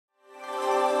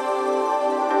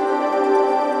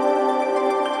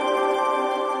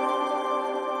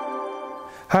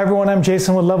Hi everyone, I'm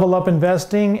Jason with Level Up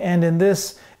Investing, and in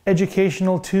this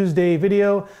Educational Tuesday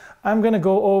video, I'm going to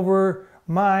go over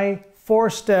my 4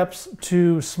 steps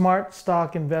to smart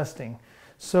stock investing.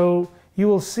 So you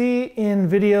will see in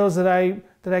videos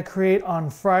that I create on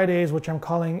Fridays, which I'm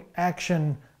calling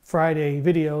Action Friday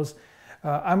videos,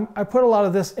 I put a lot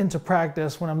of this into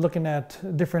practice when I'm looking at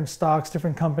different stocks,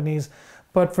 different companies.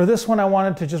 But for this one, I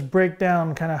wanted to just break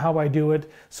down kind of how I do it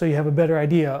so you have a better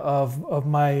idea of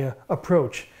my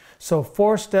approach. So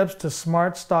 4 steps to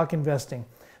smart stock investing.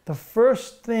 The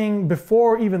first thing,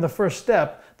 before even the first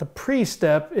step, the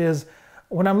pre-step is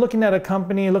when I'm looking at a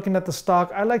company, looking at the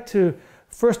stock, I like to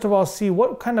first of all see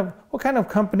what kind of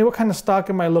company, what kind of stock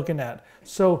am I looking at.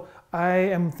 So I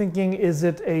am thinking, is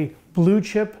it a blue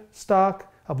chip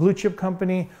stock, a blue chip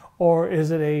company, or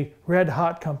is it a red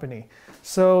hot company?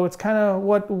 So it's kind of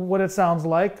what it sounds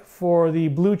like. For the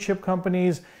blue chip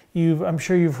companies, I'm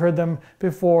sure you've heard them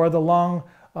before, the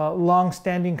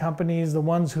long-standing companies, the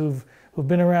ones who've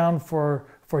been around for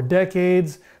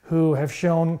decades, who have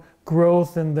shown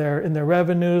growth in their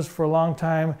revenues for a long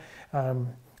time,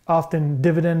 often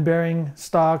dividend-bearing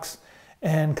stocks,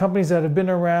 and companies that have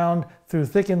been around through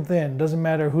thick and thin. Doesn't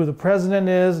matter who the president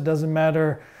is, doesn't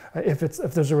matter if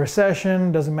there's a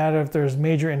recession, doesn't matter if there's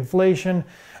major inflation,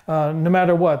 no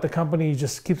matter what, the company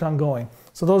just keeps on going.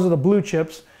 So those are the blue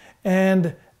chips.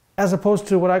 And as opposed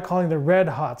to what I'm calling the red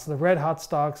hots, the red hot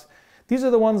stocks, these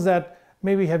are the ones that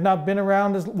maybe have not been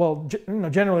around as well,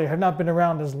 generally have not been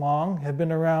around as long, have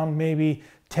been around maybe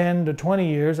 10 to 20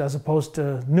 years as opposed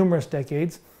to numerous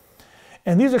decades.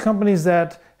 And these are companies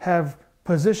that have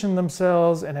positioned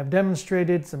themselves and have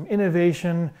demonstrated some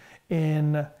innovation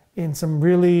in some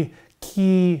really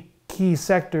key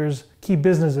sectors, key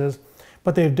businesses,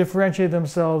 but they've differentiated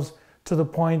themselves to the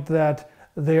point that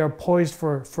they are poised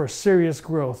for serious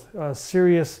growth,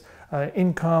 serious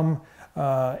income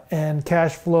and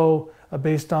cash flow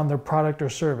based on their product or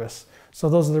service. So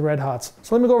those are the red hots.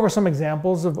 So let me go over some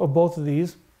examples of both of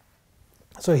these.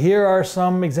 So here are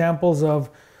some examples of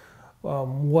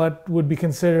what would be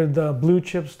considered the blue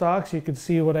chip stocks. You can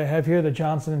see what I have here, the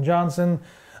Johnson & Johnson,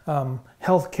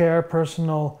 healthcare,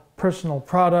 personal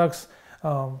products,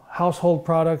 household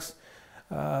products,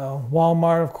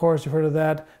 Walmart, of course, you've heard of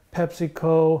that,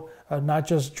 PepsiCo, not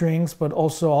just drinks, but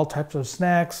also all types of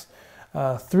snacks,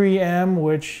 3M,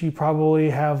 which you probably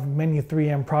have many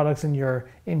 3M products in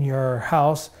your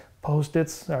house,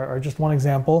 Post-its are just one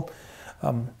example.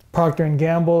 Procter &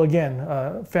 Gamble,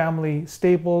 again, family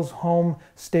staples, home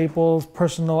staples,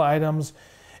 personal items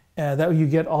that you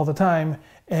get all the time,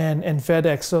 and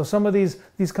FedEx. So some of these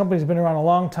companies have been around a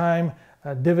long time,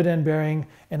 dividend bearing,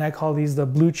 and I call these the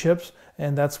blue chips,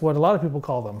 and that's what a lot of people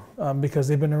call them because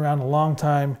they've been around a long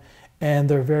time and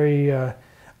they're very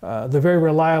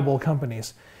reliable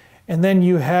companies. And then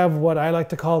you have what I like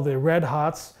to call the red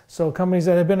hots, so companies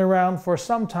that have been around for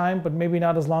some time but maybe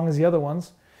not as long as the other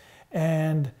ones,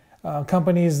 and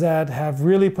companies that have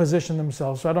really positioned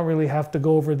themselves. So I don't really have to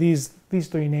go over these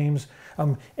 3 names.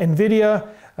 NVIDIA,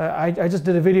 I just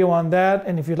did a video on that,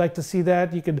 and if you'd like to see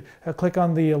that, you could click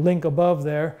on the link above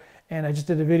there. And I just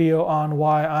did a video on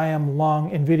why I am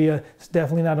long NVIDIA. It's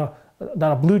definitely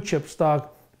not a blue chip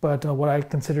stock, but what I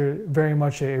consider very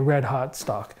much a red hot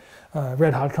stock,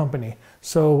 red hot company.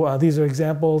 So these are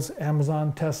examples: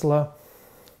 Amazon, Tesla.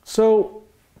 So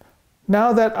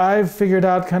now that I've figured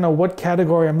out kind of what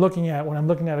category I'm looking at when I'm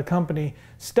looking at a company,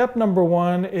 step number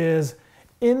 1 is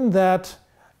in that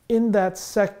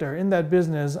sector, in that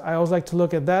business, I always like to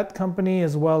look at that company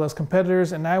as well as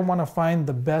competitors, and I want to find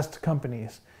the best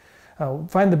companies.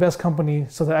 Find the best company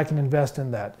so that I can invest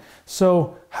in that.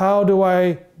 So how do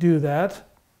I do that?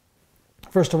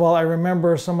 First of all, I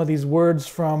remember some of these words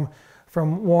from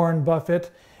Warren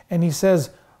Buffett, and he says,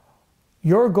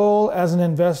 your goal as an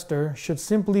investor should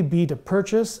simply be to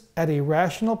purchase at a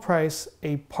rational price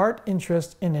a part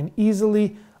interest in an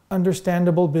easily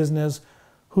understandable business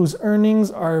whose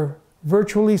earnings are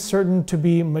virtually certain to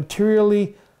be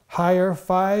materially higher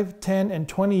 5, 10, and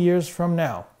 20 years from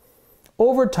now.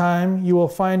 Over time, you will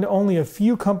find only a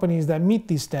few companies that meet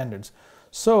these standards.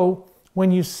 So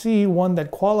when you see one that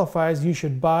qualifies, you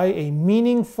should buy a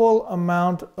meaningful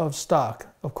amount of stock.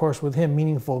 Of course, with him,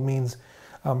 meaningful means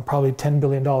probably $10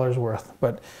 billion worth,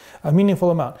 but a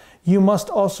meaningful amount. You must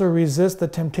also resist the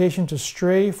temptation to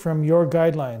stray from your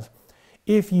guidelines.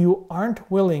 If you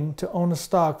aren't willing to own a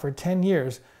stock for 10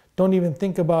 years, don't even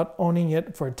think about owning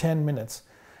it for 10 minutes.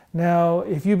 Now,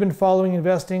 if you've been following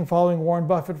investing, following Warren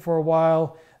Buffett for a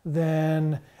while,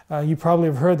 then you probably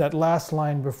have heard that last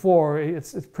line before.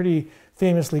 It's pretty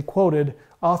famously quoted,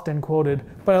 often quoted,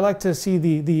 but I like to see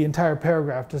the entire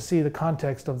paragraph to see the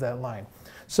context of that line.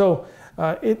 So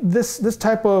this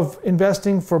type of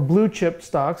investing for blue chip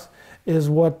stocks is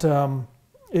what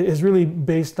is really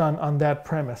based on that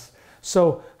premise.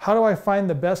 So how do I find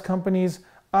the best companies?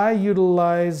 I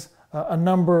utilize a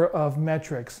number of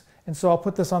metrics. And so I'll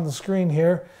put this on the screen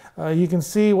here. You can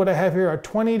see what I have here are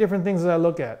 20 different things that I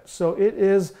look at. So it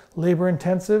is labor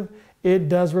intensive. It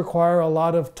does require a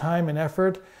lot of time and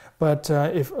effort. But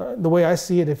the way I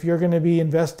see it, if you're going to be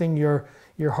investing your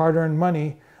hard-earned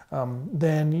money,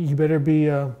 then you better be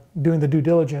doing the due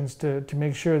diligence to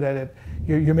make sure that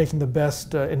you're making the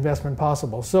best investment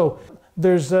possible. So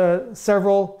there's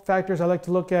several factors I like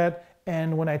to look at,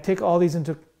 and when I take all these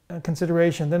into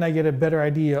consideration, then I get a better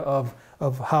idea of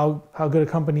how good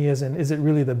a company is and is it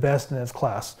really the best in its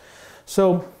class.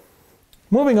 So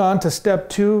moving on to step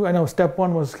 2, I know step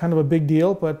 1 was kind of a big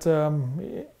deal, but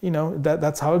you know,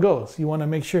 that's how it goes. You want to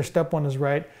make sure step 1 is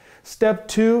right. Step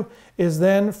 2 is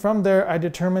then from there I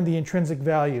determine the intrinsic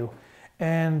value.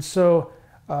 And so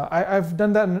I've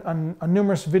done that on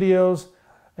numerous videos,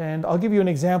 and I'll give you an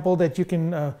example that you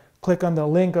can click on the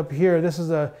link up here. This is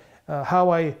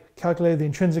how I calculated the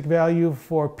intrinsic value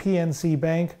for PNC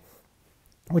Bank,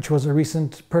 which was a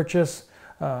recent purchase,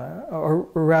 or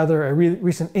rather a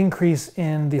recent increase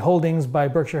in the holdings by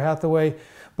Berkshire Hathaway.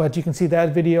 But you can see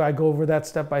that video, I go over that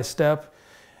step by step.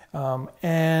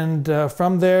 And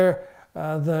from there,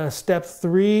 the step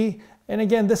 3, and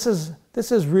again, this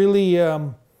is really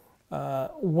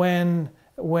when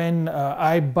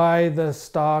I buy the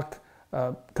stock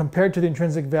compared to the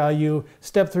intrinsic value.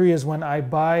 Step 3 is when I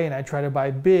buy, and I try to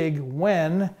buy big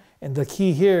when, and the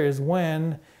key here is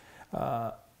when.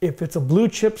 If it's a blue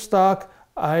chip stock,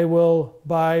 I will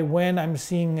buy when I'm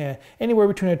seeing anywhere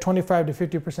between a 25 to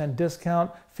 50%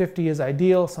 discount. 50 is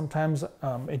ideal. Sometimes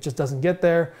it just doesn't get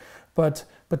there. But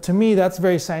to me, that's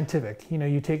very scientific. You know,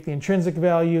 you take the intrinsic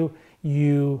value,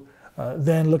 you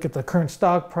then look at the current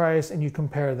stock price, and you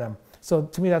compare them. So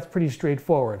to me, that's pretty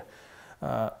straightforward.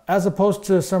 As opposed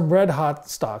to some red hot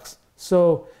stocks.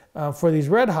 So for these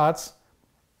red hots,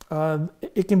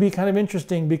 it can be kind of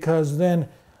interesting because then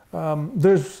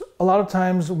there's a lot of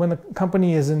times when the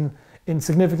company is in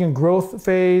significant growth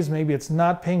phase, maybe it's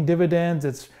not paying dividends,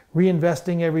 it's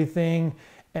reinvesting everything,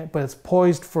 but it's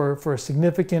poised for a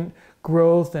significant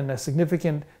growth and a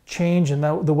significant change in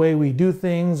the way we do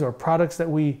things or products that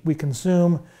we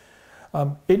consume.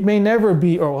 It may never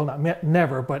be, or well, not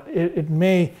never, but it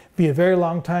may be a very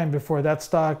long time before that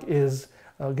stock is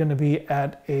going to be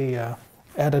at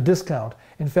a discount.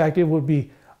 In fact, it would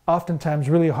be oftentimes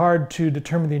really hard to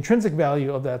determine the intrinsic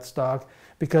value of that stock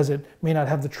because it may not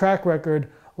have the track record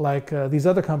like these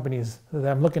other companies that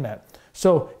I'm looking at.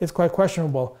 So it's quite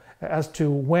questionable as to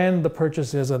when the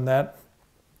purchase is on that.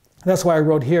 That's why I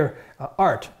wrote here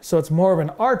art. So it's more of an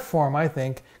art form, I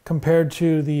think, compared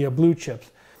to the blue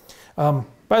chips.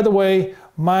 By the way,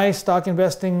 my stock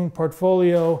investing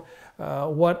portfolio,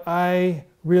 what I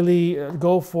really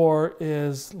go for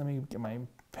is, let me get my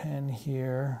pen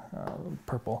here,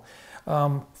 purple.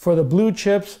 For the blue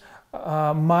chips,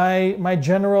 my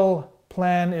general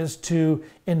plan is to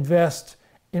invest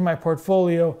in my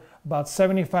portfolio about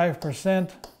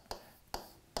 75%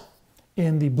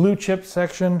 in the blue chip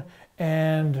section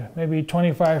and maybe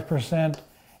 25%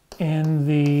 in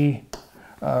the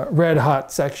red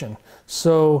hot section.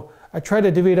 So I try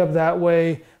to divvy it up that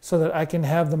way so that I can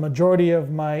have the majority of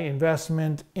my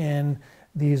investment in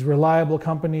these reliable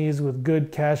companies with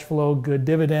good cash flow, good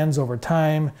dividends over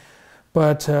time.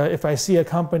 But if I see a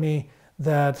company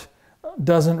that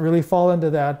doesn't really fall into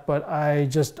that, but I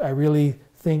really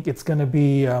think it's going to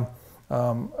be a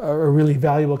really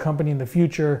valuable company in the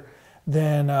future,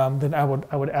 then I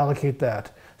would allocate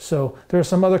that. So there are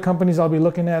some other companies I'll be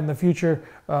looking at in the future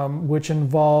which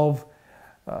involve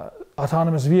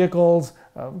autonomous vehicles,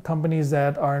 companies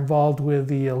that are involved with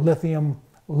the lithium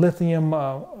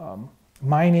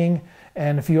mining,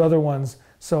 and a few other ones.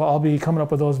 So I'll be coming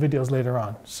up with those videos later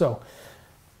on. So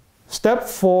step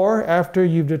 4, after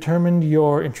you've determined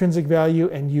your intrinsic value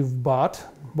and you've bought,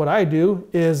 what I do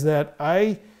is that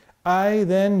I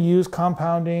then use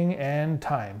compounding and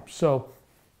time. So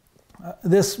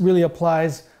this really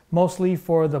applies mostly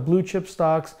for the blue chip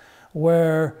stocks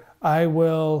where I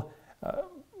will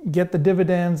get the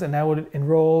dividends and I would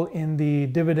enroll in the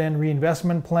dividend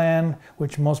reinvestment plan,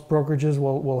 which most brokerages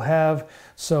will have.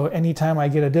 So anytime I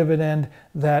get a dividend,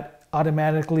 that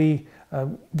automatically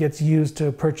gets used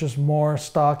to purchase more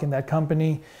stock in that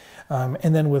company.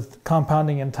 And then with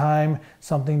compounding in time,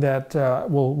 something that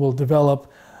will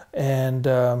develop and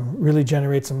really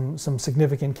generate some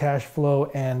significant cash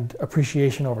flow and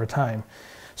appreciation over time.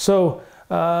 So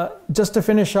just to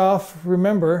finish off,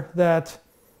 remember that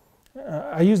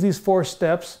I use these 4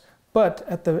 steps, but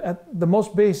at the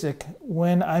most basic,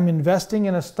 when I'm investing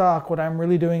in a stock, what I'm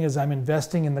really doing is I'm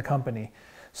investing in the company.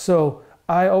 So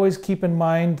I always keep in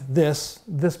mind this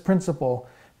principle,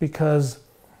 because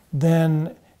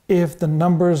then if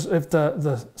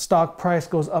the stock price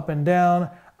goes up and down,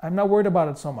 I'm not worried about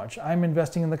it so much. I'm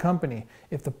investing in the company.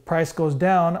 If the price goes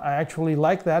down, I actually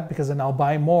like that, because then I'll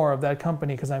buy more of that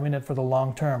company because I'm in it for the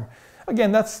long term.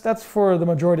 Again, that's for the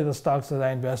majority of the stocks that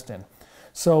I invest in.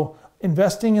 So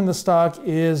investing in the stock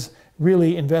is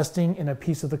really investing in a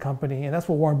piece of the company, and that's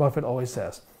what Warren Buffett always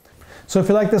says. So if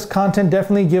you like this content,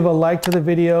 definitely give a like to the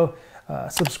video,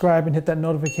 subscribe and hit that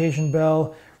notification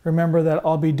bell. Remember that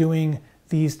I'll be doing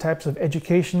these types of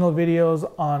educational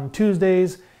videos on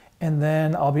Tuesdays, and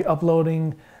then I'll be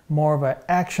uploading more of an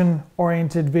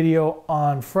action-oriented video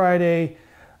on Friday.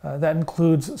 That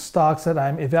includes stocks that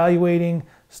I'm evaluating,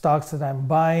 stocks that I'm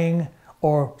buying,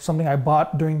 or something I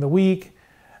bought during the week,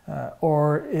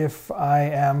 or if I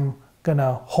am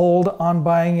gonna hold on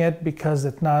buying it because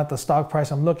it's not the stock price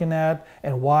I'm looking at,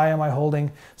 and why am I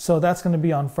holding. So that's gonna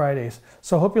be on Fridays.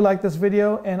 So I hope you like this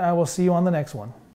video, and I will see you on the next one.